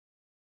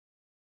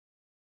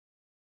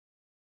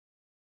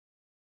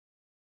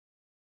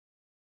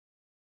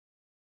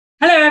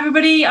Hello,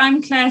 everybody.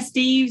 I'm Claire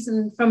Steeves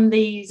and from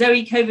the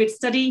ZOE COVID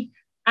Study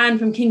and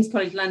from King's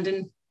College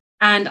London.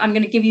 And I'm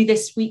going to give you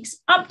this week's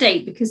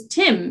update because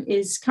Tim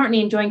is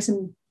currently enjoying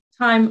some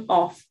time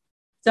off.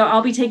 So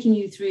I'll be taking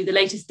you through the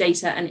latest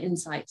data and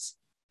insights.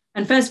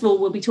 And first of all,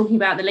 we'll be talking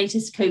about the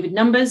latest COVID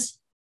numbers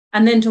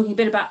and then talking a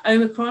bit about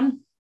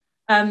Omicron,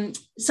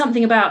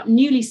 something about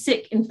newly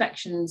sick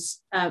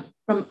infections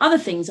from other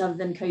things other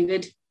than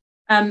COVID,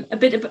 a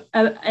bit of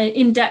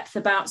in depth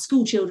about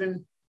school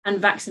children and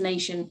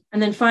vaccination.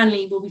 And then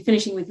finally, we'll be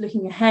finishing with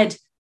looking ahead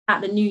at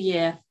the new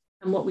year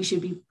and what we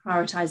should be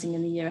prioritising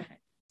in the year ahead.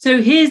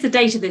 So here's the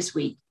data this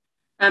week.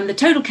 The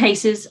total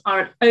cases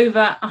are at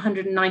over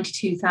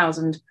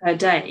 192,000 per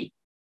day,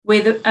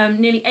 with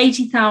nearly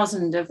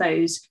 80,000 of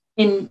those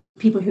in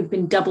people who've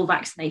been double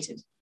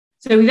vaccinated.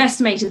 So we've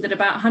estimated that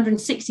about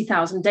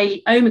 160,000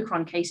 daily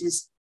Omicron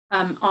cases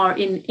are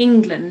in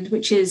England,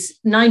 which is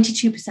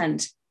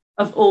 92%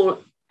 of all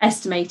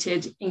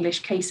estimated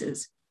English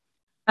cases.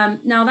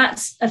 Now,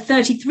 that's a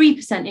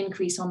 33%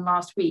 increase on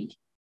last week.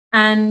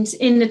 And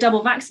in the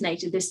double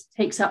vaccinated, this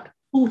takes up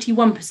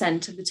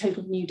 41% of the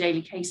total new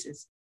daily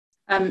cases.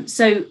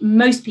 So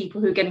most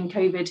people who are getting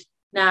COVID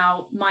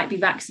now might be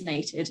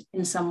vaccinated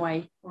in some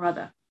way or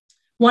other.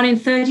 1 in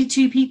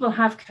 32 people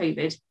have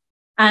COVID.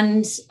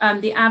 And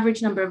the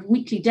average number of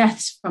weekly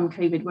deaths from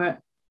COVID were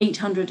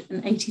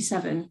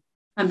 887.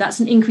 That's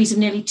an increase of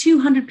nearly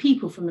 200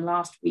 people from the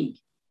last week.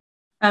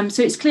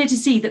 So it's clear to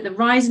see that the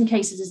rise in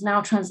cases is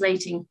now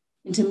translating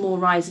into more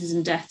rises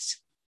in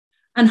deaths.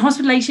 And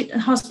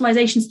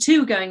hospitalizations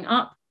too are going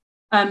up.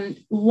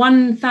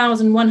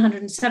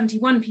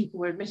 1,171 people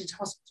were admitted to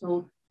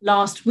hospital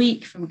last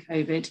week from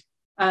COVID,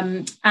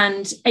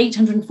 and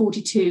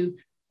 842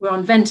 were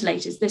on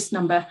ventilators. This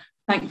number,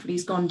 thankfully,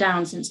 has gone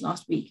down since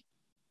last week.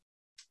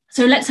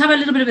 So let's have a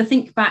little bit of a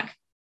think back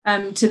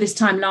to this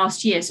time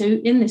last year. So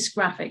in this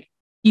graphic,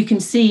 you can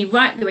see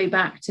right the way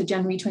back to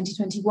January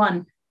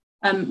 2021,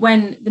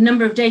 when the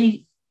number of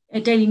daily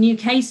new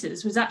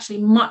cases was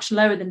actually much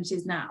lower than it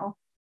is now.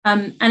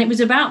 And it was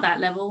about that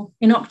level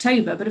in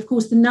October. But of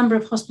course, the number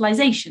of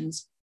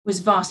hospitalizations was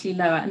vastly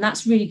lower. And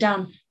that's really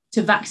down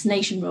to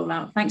vaccination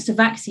rollout. Thanks to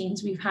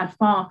vaccines, we've had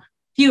far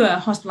fewer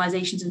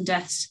hospitalizations and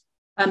deaths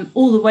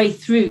all the way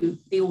through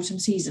the autumn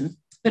season.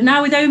 But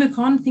now with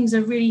Omicron, things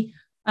are really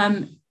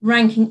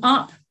ranking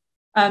up.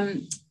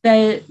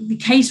 The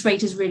case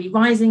rate is really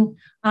rising.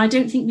 And I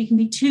don't think we can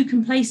be too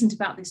complacent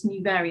about this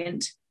new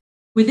variant.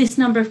 With this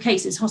number of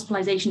cases,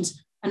 hospitalizations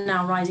are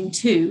now rising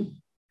too.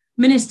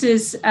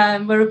 Ministers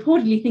were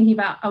reportedly thinking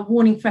about a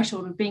warning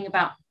threshold of being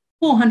about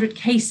 400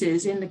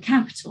 cases in the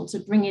capital to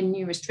bring in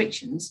new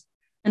restrictions.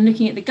 And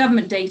looking at the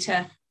government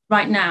data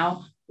right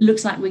now, it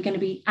looks like we're going to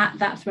be at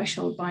that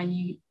threshold by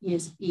New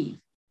Year's Eve.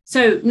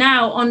 So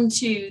now on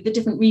to the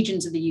different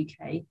regions of the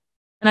UK.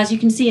 And as you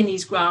can see in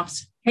these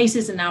graphs,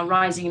 cases are now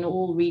rising in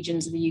all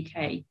regions of the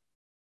UK.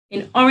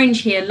 In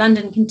orange here,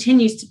 London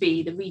continues to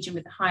be the region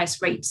with the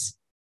highest rates.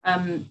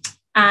 And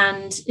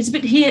it's a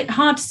bit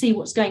hard to see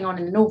what's going on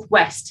in the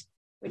northwest,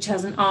 which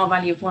has an R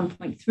value of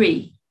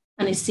 1.3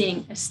 and is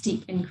seeing a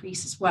steep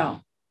increase as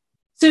well.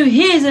 So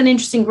here's an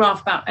interesting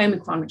graph about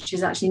Omicron, which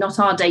is actually not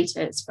our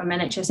data, it's from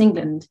NHS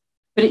England,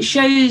 but it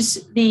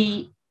shows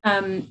the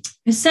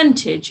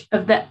percentage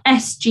of the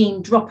S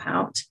gene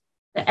dropout,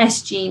 the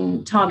S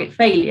gene target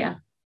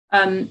failure,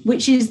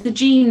 which is the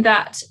gene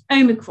that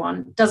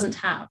Omicron doesn't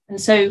have. And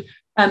so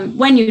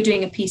when you're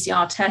doing a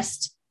PCR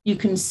test, you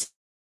can see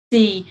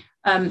the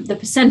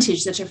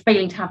percentage that are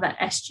failing to have that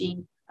S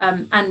gene,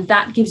 and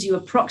that gives you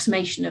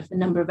approximation of the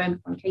number of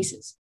Omicron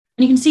cases.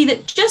 And you can see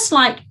that just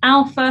like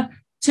Alpha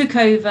took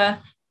over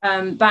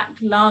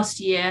back last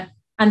year,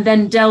 and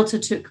then Delta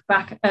took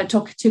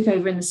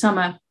over in the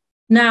summer,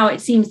 now it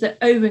seems that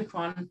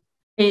Omicron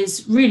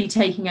is really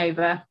taking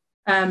over,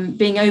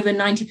 being over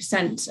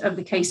 90% of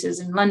the cases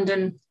in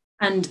London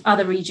and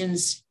other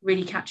regions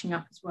really catching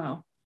up as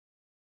well.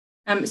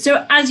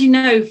 So as you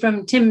know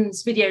from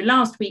Tim's video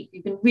last week,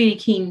 we've been really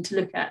keen to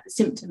look at the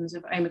symptoms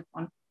of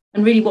Omicron.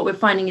 And really what we're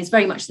finding is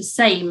very much the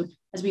same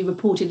as we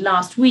reported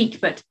last week,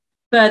 but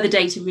further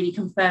data really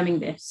confirming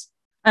this.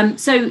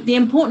 So the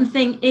important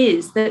thing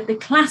is that the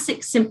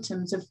classic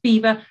symptoms of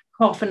fever,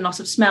 cough and loss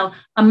of smell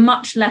are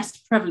much less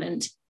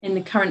prevalent in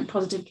the current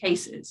positive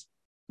cases.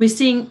 We're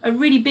seeing a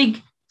really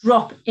big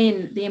drop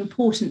in the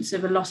importance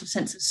of a loss of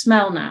sense of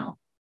smell now.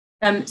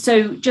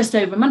 So just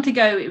over a month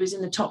ago, it was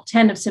in the top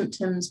 10 of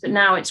symptoms, but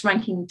now it's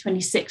ranking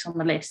 26 on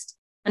the list.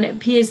 And it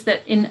appears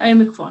that in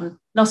Omicron,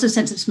 loss of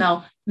sense of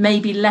smell may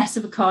be less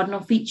of a cardinal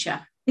feature.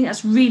 I think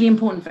that's really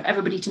important for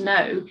everybody to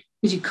know,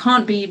 because you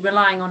can't be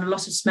relying on a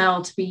loss of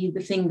smell to be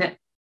the thing that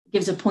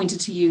gives a pointer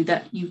to you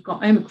that you've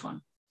got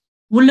Omicron.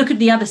 We'll look at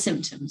the other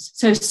symptoms.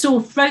 So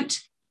sore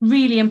throat,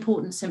 really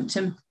important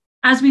symptom.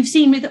 As we've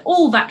seen with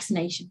all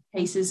vaccination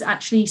cases,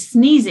 actually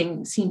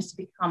sneezing seems to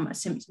become a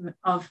symptom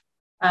of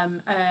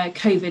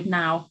COVID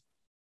now,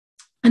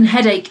 and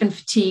headache and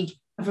fatigue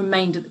have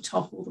remained at the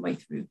top all the way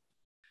through.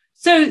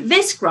 So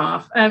this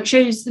graph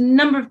shows the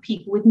number of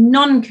people with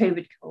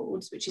non-COVID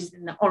colds, which is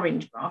in the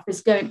orange graph,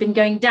 has been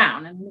going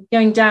down, and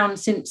going down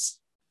since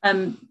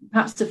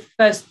perhaps the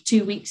first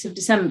 2 weeks of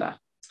December.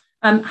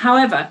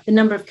 However, the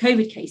number of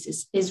COVID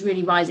cases is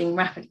really rising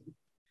rapidly.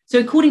 So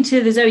according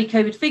to the ZOE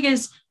COVID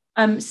figures,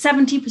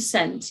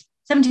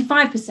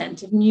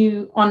 75% of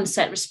new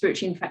onset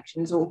respiratory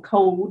infections or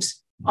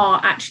colds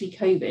are actually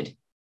COVID.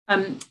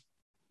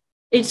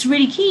 It's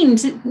really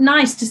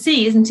nice to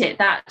see, isn't it,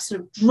 that sort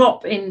of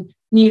drop in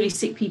newly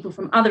sick people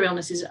from other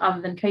illnesses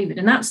other than COVID.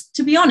 And that's,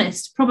 to be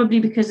honest,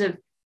 probably because of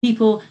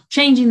people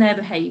changing their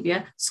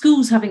behaviour,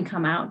 schools having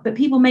come out, but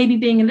people maybe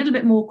being a little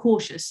bit more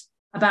cautious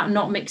about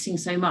not mixing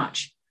so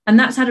much. And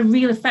that's had a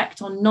real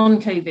effect on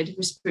non-COVID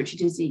respiratory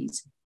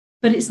disease.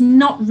 But it's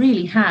not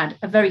really had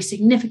a very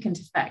significant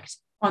effect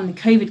on the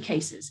COVID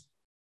cases.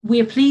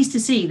 We are pleased to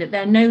see that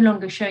they're no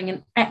longer showing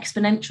an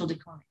exponential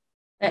decline,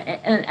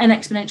 an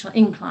exponential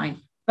incline,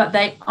 but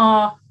they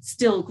are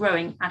still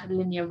growing at a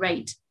linear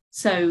rate.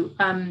 So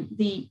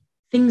the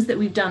things that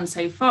we've done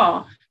so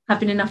far have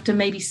been enough to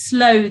maybe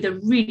slow the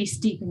really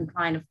steep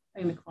incline of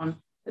Omicron,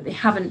 but they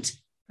haven't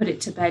put it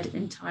to bed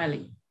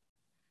entirely.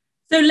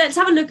 So let's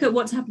have a look at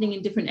what's happening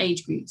in different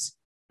age groups.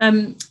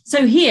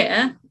 So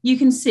here you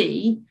can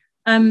see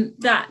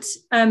that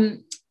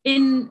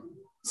in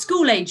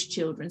school-age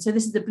children, so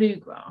this is the blue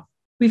graph,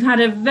 we've had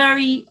a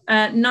very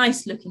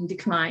nice looking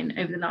decline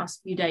over the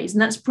last few days,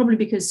 and that's probably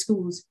because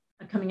schools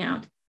are coming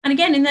out. And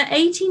again, in the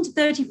 18 to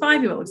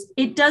 35-year-olds,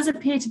 it does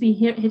appear to be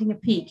hitting a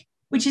peak,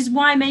 which is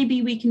why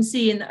maybe we can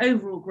see in the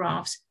overall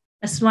graphs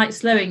a slight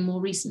slowing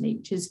more recently,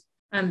 which is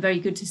very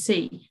good to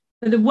see.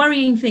 But the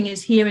worrying thing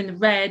is here in the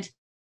red,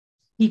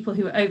 people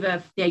who are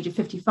over the age of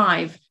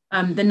 55,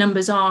 the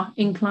numbers are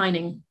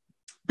inclining.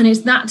 And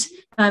it's that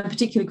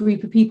particular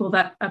group of people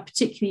that are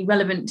particularly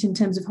relevant in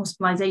terms of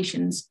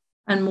hospitalizations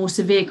and more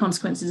severe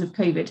consequences of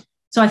COVID.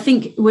 So I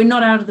think we're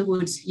not out of the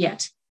woods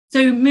yet.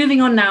 So moving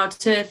on now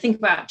to think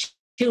about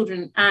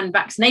children and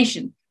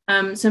vaccination.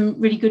 Some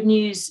really good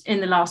news in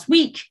the last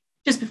week.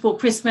 Just before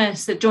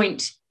Christmas, the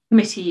Joint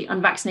Committee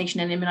on Vaccination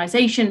and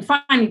Immunisation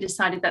finally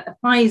decided that the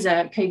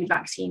Pfizer COVID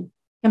vaccine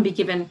can be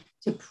given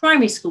to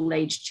primary school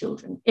age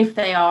children if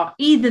they are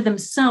either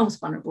themselves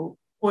vulnerable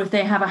or if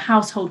they have a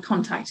household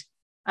contact.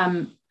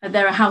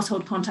 They're a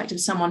household contact of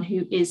someone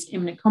who is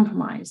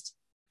immunocompromised.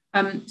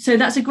 So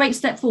that's a great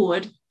step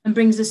forward and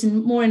brings us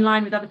more in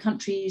line with other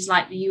countries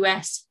like the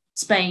US,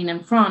 Spain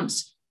and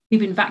France, who've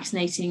been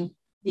vaccinating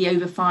the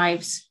over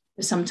fives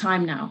for some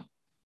time now.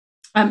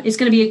 It's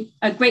going to be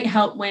a great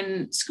help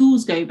when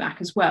schools go back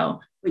as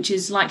well, which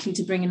is likely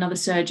to bring another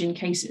surge in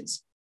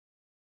cases.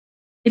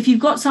 If you've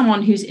got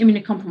someone who's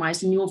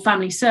immunocompromised in your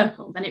family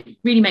circle, then it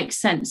really makes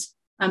sense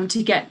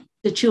to get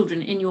the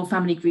children in your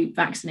family group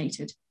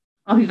vaccinated.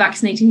 I'll be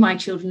vaccinating my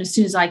children as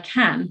soon as I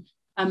can,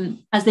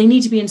 as they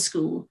need to be in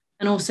school.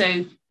 And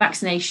also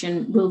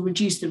vaccination will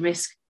reduce the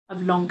risk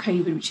of long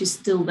COVID, which is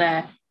still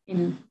there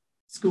in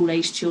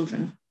school-aged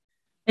children.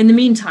 In the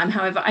meantime,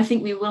 however, I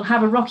think we will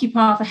have a rocky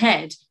path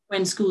ahead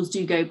when schools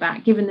do go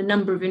back, given the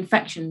number of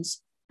infections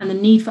and the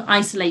need for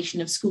isolation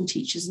of school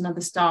teachers and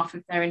other staff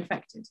if they're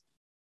infected.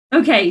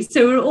 Okay,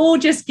 so we're all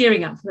just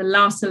gearing up for the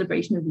last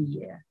celebration of the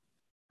year.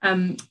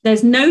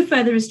 There's no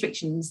further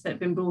restrictions that have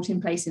been brought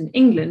in place in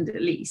England,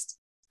 at least.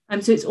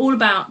 So it's all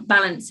about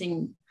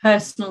balancing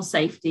personal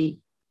safety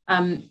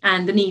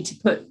and the need to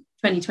put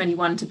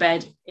 2021 to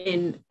bed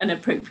in an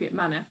appropriate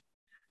manner.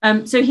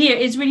 So here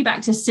it's really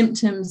back to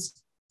symptoms.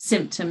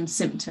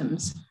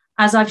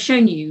 As I've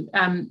shown you,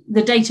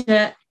 the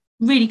data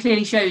really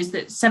clearly shows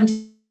that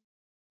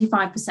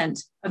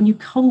 75% of new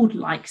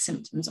cold-like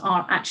symptoms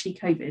are actually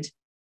COVID.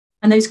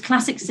 And those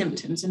classic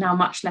symptoms are now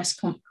much less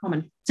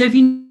common. So if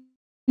you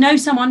know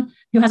someone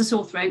who has a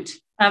sore throat,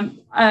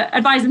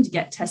 advise them to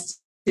get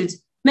tested.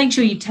 Make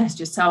sure you test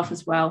yourself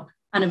as well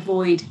and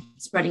avoid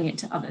spreading it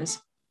to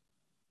others.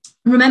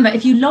 Remember,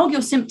 if you log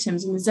your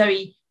symptoms in the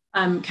ZOE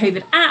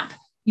COVID app,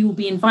 you will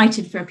be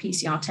invited for a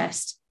PCR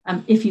test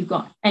if you've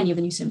got any of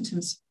the new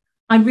symptoms.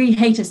 I'd really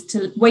hate us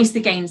to waste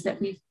the gains that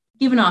we've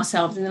given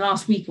ourselves in the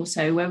last week or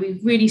so, where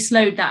we've really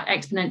slowed that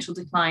exponential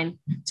decline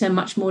to a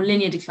much more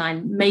linear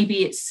decline.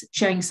 Maybe it's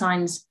showing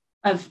signs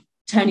of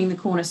turning the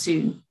corner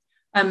soon.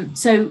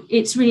 So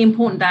it's really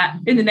important that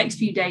in the next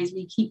few days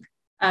we keep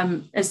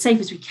as safe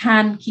as we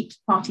can, keep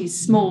parties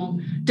small,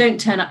 don't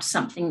turn up to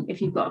something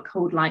if you've got a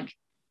cold-like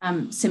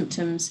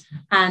symptoms,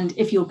 and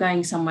if you're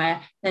going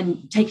somewhere,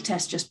 then take a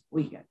test just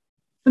before you go.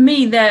 For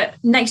me, the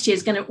next year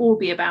is going to all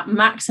be about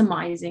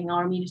maximising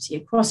our immunity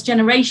across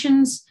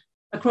generations,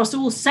 across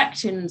all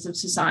sections of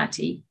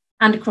society,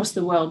 and across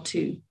the world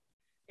too.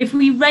 If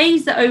we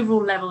raise the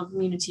overall level of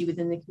immunity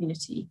within the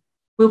community,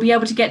 we'll be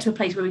able to get to a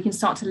place where we can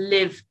start to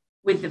live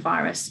with the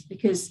virus,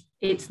 because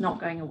it's not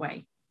going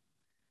away.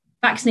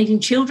 Vaccinating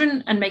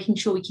children and making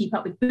sure we keep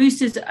up with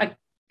boosters are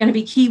going to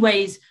be key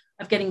ways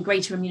of getting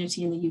greater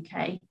immunity in the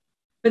UK.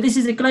 But this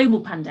is a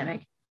global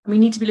pandemic, and we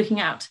need to be looking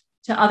out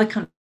to other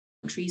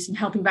countries and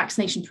helping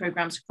vaccination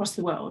programs across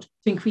the world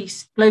to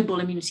increase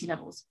global immunity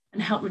levels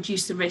and help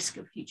reduce the risk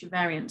of future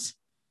variants.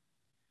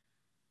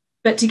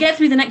 But to get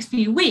through the next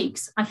few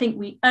weeks, I think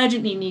we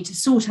urgently need to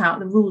sort out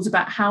the rules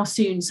about how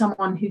soon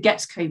someone who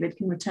gets COVID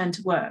can return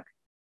to work.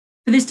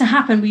 For this to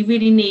happen, we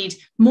really need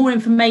more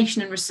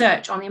information and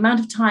research on the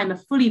amount of time a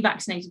fully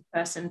vaccinated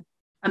person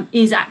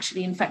is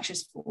actually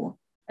infectious for,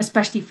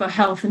 especially for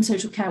health and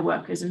social care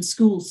workers and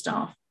school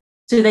staff,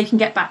 so they can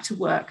get back to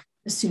work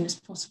as soon as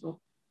possible.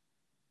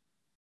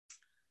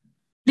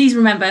 Please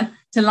remember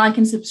to like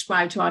and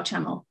subscribe to our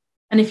channel.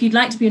 And if you'd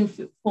like to be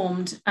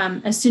informed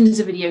as soon as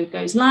a video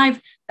goes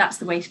live, that's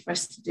the way for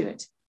us to do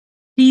it.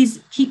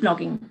 Please keep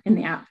logging in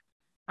the app.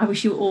 I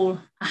wish you all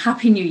a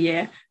happy new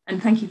year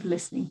and thank you for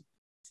listening.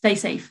 Stay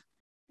safe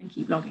and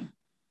keep logging.